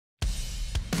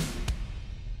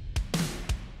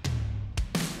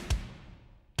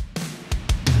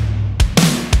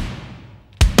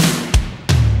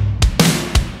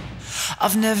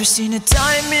I've never seen a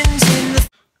diamond in the...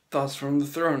 Thoughts from the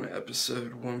Throne,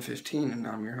 episode 115, and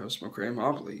I'm your host, McCray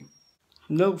Mobley.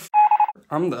 No,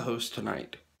 I'm the host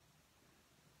tonight.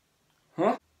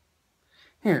 Huh?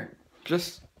 Here,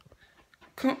 just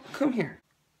come here.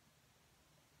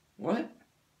 What?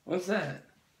 What's that?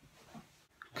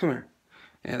 Come here.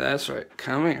 Yeah, that's right.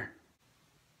 Come here.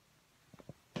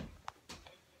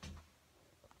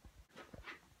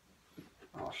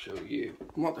 I'll show you.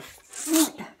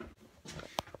 Motherfucker.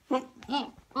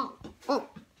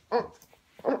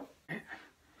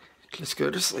 Just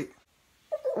go to sleep.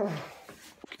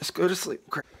 Just go to sleep.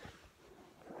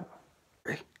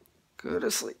 Go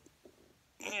to sleep.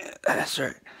 Yeah, that's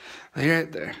right. Lay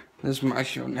right there. This is my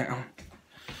show now.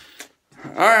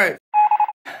 Alright.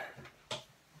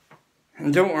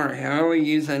 And don't worry, I only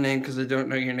use that name because I don't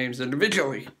know your names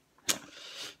individually.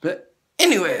 But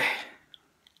anyway,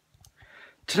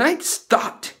 tonight's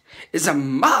thought is a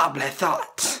Mobley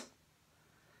thought.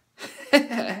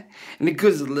 And it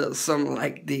goes a little something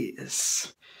like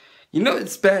this. You know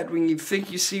it's bad when you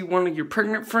think you see one of your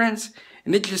pregnant friends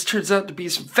and it just turns out to be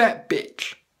some fat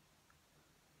bitch.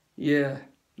 Yeah,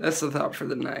 that's the thought for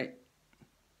the night.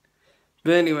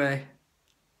 But anyway,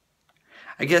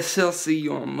 I guess he'll see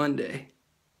you on Monday.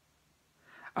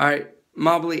 Alright,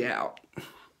 Mobley out.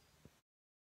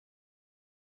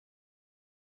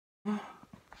 Huh?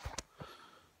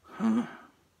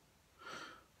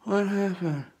 What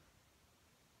happened?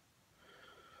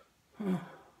 Huh?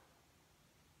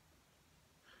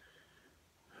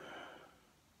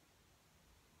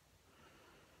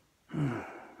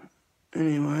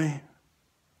 Anyway,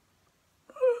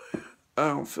 I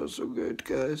don't feel so good,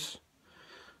 guys.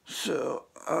 So,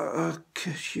 I'll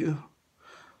catch you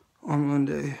on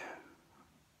Monday.